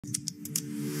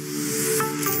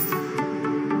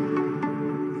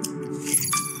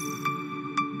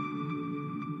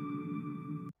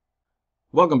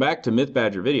Welcome back to Myth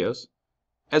Badger videos.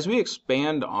 As we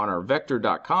expand on our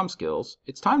Vectr.com skills,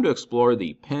 it's time to explore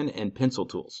the pen and pencil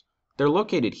tools. They're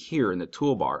located here in the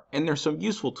toolbar, and there's some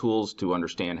useful tools to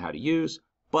understand how to use,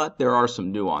 but there are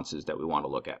some nuances that we want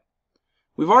to look at.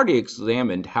 We've already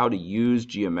examined how to use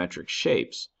geometric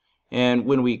shapes, and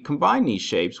when we combine these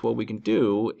shapes, what we can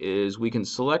do is we can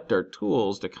select our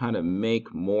tools to kind of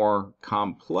make more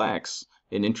complex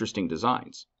and interesting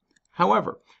designs.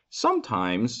 However,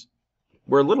 sometimes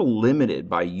we're a little limited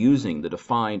by using the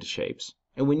defined shapes,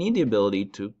 and we need the ability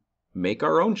to make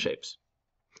our own shapes.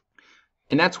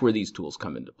 And that's where these tools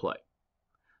come into play.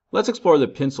 Let's explore the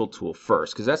pencil tool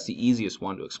first, because that's the easiest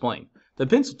one to explain. The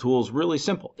pencil tool is really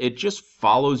simple. It just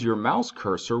follows your mouse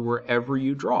cursor wherever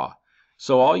you draw.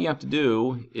 So all you have to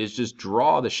do is just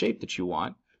draw the shape that you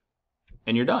want,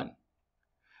 and you're done.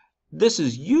 This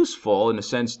is useful in the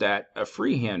sense that a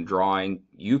freehand drawing,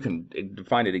 you can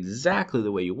define it exactly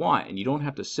the way you want, and you don't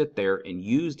have to sit there and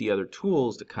use the other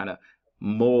tools to kind of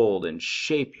mold and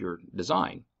shape your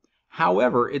design.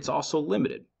 However, it's also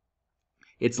limited.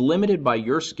 It's limited by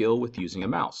your skill with using a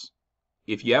mouse.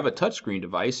 If you have a touchscreen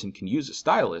device and can use a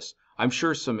stylus, I'm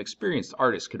sure some experienced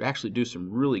artists could actually do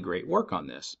some really great work on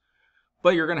this,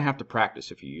 but you're going to have to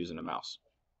practice if you're using a mouse.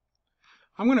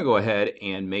 I'm going to go ahead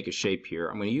and make a shape here.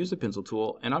 I'm going to use the pencil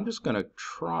tool, and I'm just going to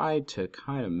try to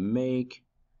kind of make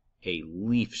a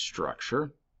leaf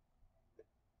structure.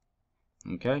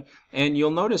 Okay, and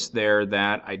you'll notice there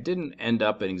that I didn't end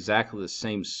up in exactly the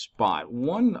same spot.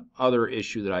 One other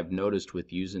issue that I've noticed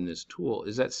with using this tool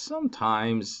is that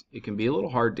sometimes it can be a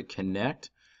little hard to connect,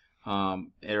 or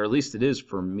at least it is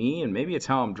for me, and maybe it's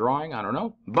how I'm drawing, I don't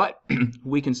know, but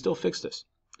we can still fix this.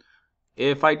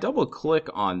 If I double click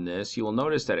on this, you will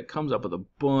notice that it comes up with a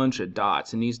bunch of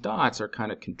dots, and these dots are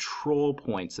kind of control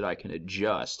points that I can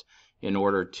adjust in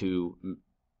order to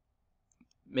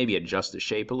maybe adjust the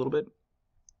shape a little bit.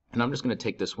 And I'm just going to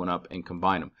take this one up and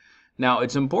combine them. Now,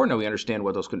 it's important that we understand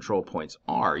what those control points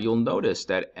are. You'll notice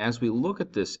that as we look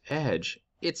at this edge,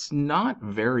 it's not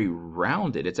very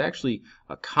rounded. It's actually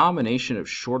a combination of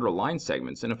shorter line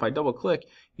segments, and if I double click,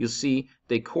 you'll see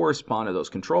they correspond to those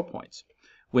control points.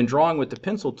 When drawing with the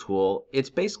pencil tool, it's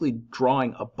basically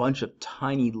drawing a bunch of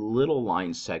tiny little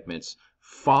line segments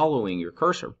following your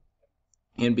cursor.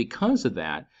 And because of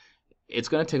that, it's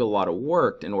going to take a lot of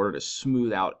work in order to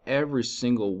smooth out every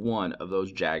single one of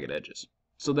those jagged edges.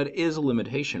 So that is a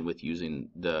limitation with using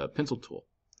the pencil tool.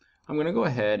 I'm going to go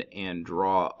ahead and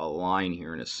draw a line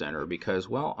here in the center because,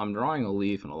 well, I'm drawing a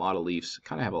leaf, and a lot of leaves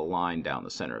kind of have a line down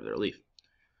the center of their leaf.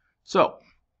 So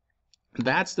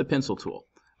that's the pencil tool.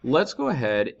 Let's go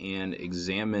ahead and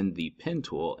examine the pen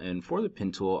tool, and for the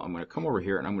pen tool I'm going to come over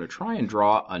here and I'm going to try and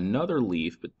draw another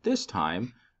leaf, but this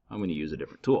time I'm going to use a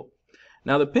different tool.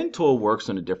 Now the pen tool works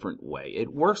in a different way.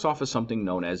 It works off of something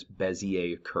known as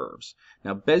Bezier curves.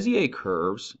 Now Bezier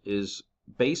curves is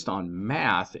based on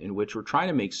math in which we're trying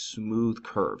to make smooth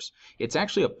curves. It's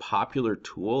actually a popular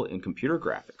tool in computer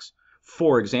graphics.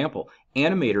 For example,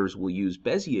 animators will use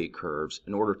Bezier curves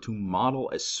in order to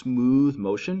model a smooth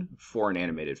motion for an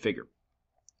animated figure.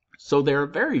 So they're a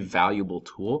very valuable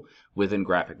tool within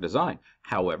graphic design.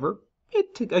 However,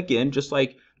 again, just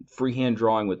like freehand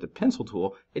drawing with the pencil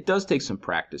tool, it does take some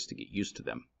practice to get used to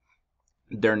them.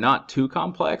 They're not too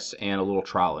complex, and a little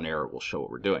trial and error will show what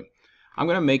we're doing. I'm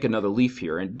going to make another leaf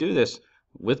here and do this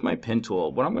with my pen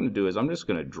tool. What I'm going to do is I'm just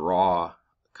going to draw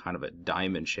kind of a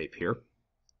diamond shape here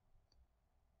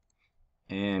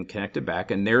and connect it back,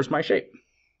 and there's my shape.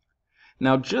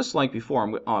 Now, just like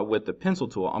before with the pencil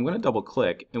tool, I'm going to double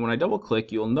click, and when I double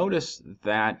click, you'll notice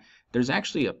that there's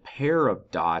actually a pair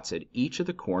of dots at each of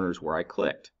the corners where I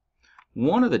clicked.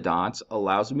 One of the dots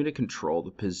allows me to control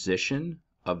the position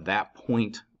of that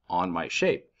point on my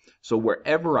shape. So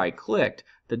wherever I clicked,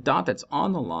 the dot that's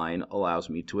on the line allows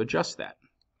me to adjust that.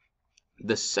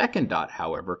 The second dot,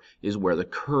 however, is where the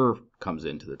curve comes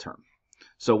into the term.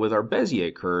 So with our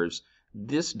Bezier curves,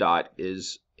 this dot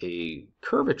is a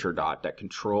curvature dot that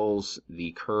controls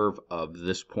the curve of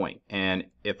this point. And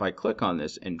if I click on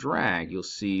this and drag, you'll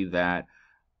see that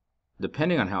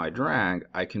depending on how I drag,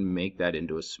 I can make that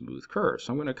into a smooth curve.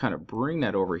 So I'm going to kind of bring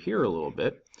that over here a little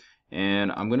bit, and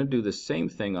I'm going to do the same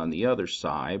thing on the other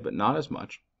side, but not as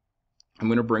much. I'm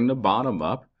going to bring the bottom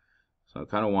up, so I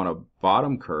kind of want a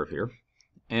bottom curve here.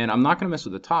 And I'm not going to mess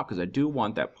with the top because I do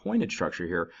want that pointed structure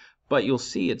here, but you'll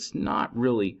see it's not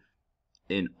really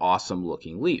an awesome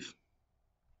looking leaf.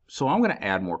 So I'm going to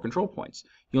add more control points.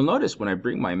 You'll notice when I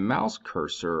bring my mouse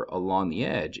cursor along the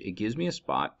edge, it gives me a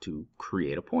spot to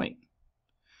create a point.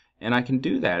 And I can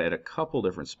do that at a couple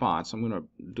different spots. I'm going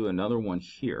to do another one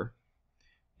here.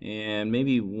 and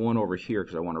maybe one over here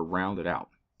because I want to round it out.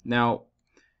 Now,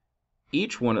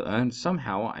 each one, and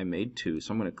somehow I made two,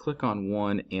 so I'm going to click on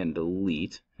one and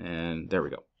delete, and there we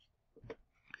go.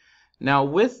 Now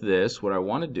with this, what I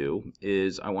want to do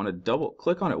is I want to double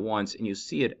click on it once, and you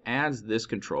see it adds this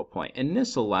control point, and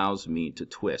this allows me to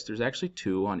twist. There's actually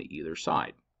two on either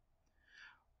side.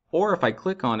 Or if I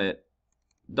click on it,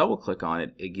 double click on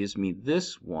it, it gives me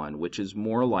this one, which is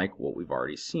more like what we've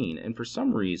already seen. And for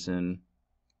some reason,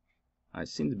 I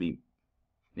seem to be,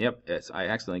 yep, I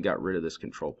accidentally got rid of this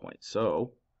control point.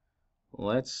 So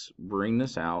let's bring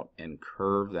this out and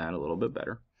curve that a little bit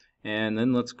better. And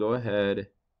then let's go ahead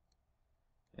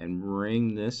and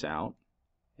bring this out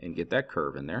and get that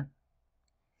curve in there.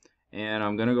 And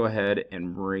I'm going to go ahead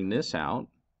and bring this out,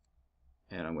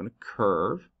 and I'm going to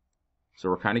curve. So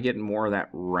we're kind of getting more of that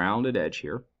rounded edge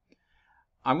here.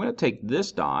 I'm going to take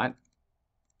this dot,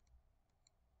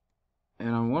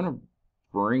 and I'm going to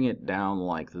bring it down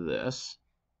like this.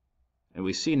 And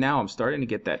we see now I'm starting to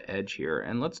get that edge here.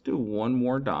 And let's do one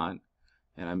more dot.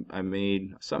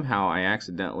 And somehow I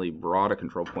accidentally brought a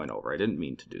control point over. I didn't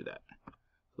mean to do that.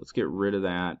 Let's get rid of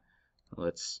that.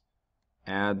 Let's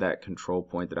add that control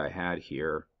point that I had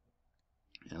here.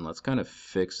 And let's kind of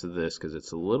fix this because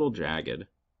it's a little jagged.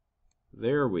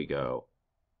 There we go.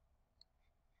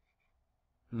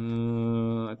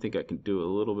 I think I can do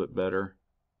a little bit better.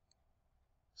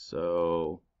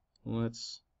 So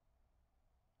let's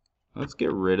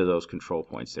get rid of those control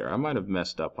points there. I might have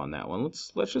messed up on that one.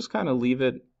 Let's just kind of leave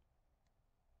it.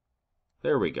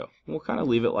 There we go. We'll kind of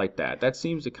leave it like that. That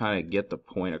seems to kind of get the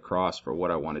point across for what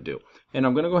I want to do. And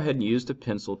I'm going to go ahead and use the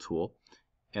pencil tool,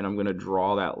 and I'm going to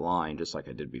draw that line just like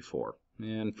I did before.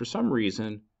 And for some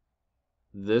reason,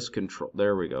 this control,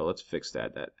 there we go. Let's fix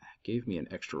that. That gave me an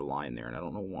extra line there, and I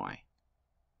don't know why.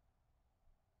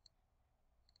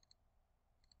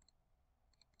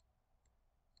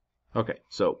 Okay,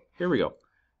 so here we go.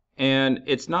 And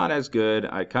it's not as good.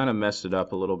 I kind of messed it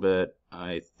up a little bit.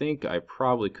 I think I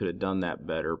probably could have done that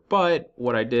better. But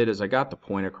what I did is I got the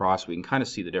point across. We can kind of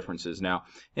see the differences now.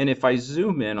 And if I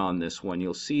zoom in on this one,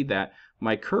 you'll see that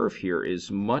my curve here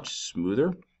is much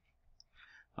smoother.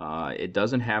 It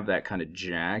doesn't have that kind of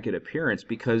jagged appearance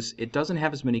because it doesn't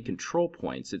have as many control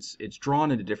points. It's drawn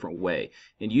in a different way.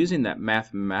 And using that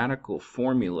mathematical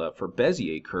formula for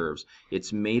Bezier curves,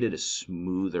 it's made it a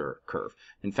smoother curve.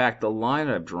 In fact, the line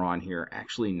I've drawn here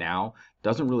actually now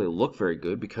doesn't really look very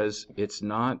good because it's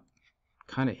not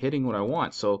kind of hitting what I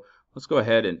want. So let's go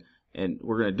ahead and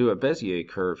we're going to do a Bezier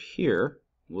curve here.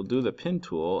 We'll do the pen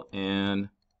tool, and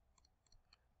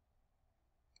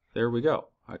there we go.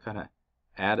 I kind of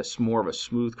add more of a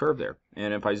smooth curve there.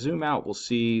 And if I zoom out, we'll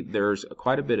see there's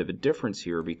quite a bit of a difference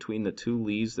here between the two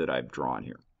leaves that I've drawn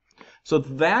here. So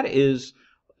that is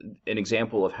an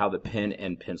example of how the pen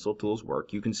and pencil tools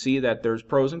work. You can see that there's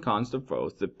pros and cons to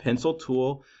both. The pencil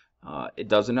tool, it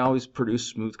doesn't always produce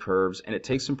smooth curves, and it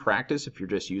takes some practice if you're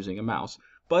just using a mouse,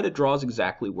 but it draws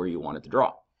exactly where you want it to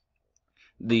draw.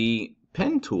 The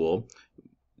pen tool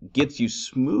gets you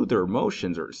smoother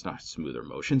motions, or it's not smoother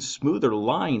motions, smoother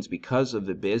lines because of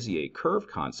the Bezier curve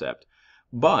concept,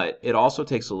 but it also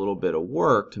takes a little bit of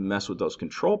work to mess with those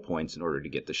control points in order to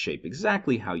get the shape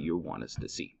exactly how you want us to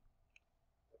see.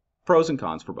 Pros and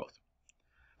cons for both.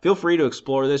 Feel free to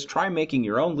explore this, try making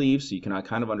your own leaves so you can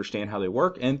kind of understand how they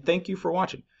work, and thank you for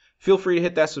watching. Feel free to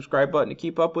hit that subscribe button to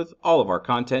keep up with all of our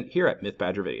content here at Myth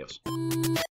Badger Videos.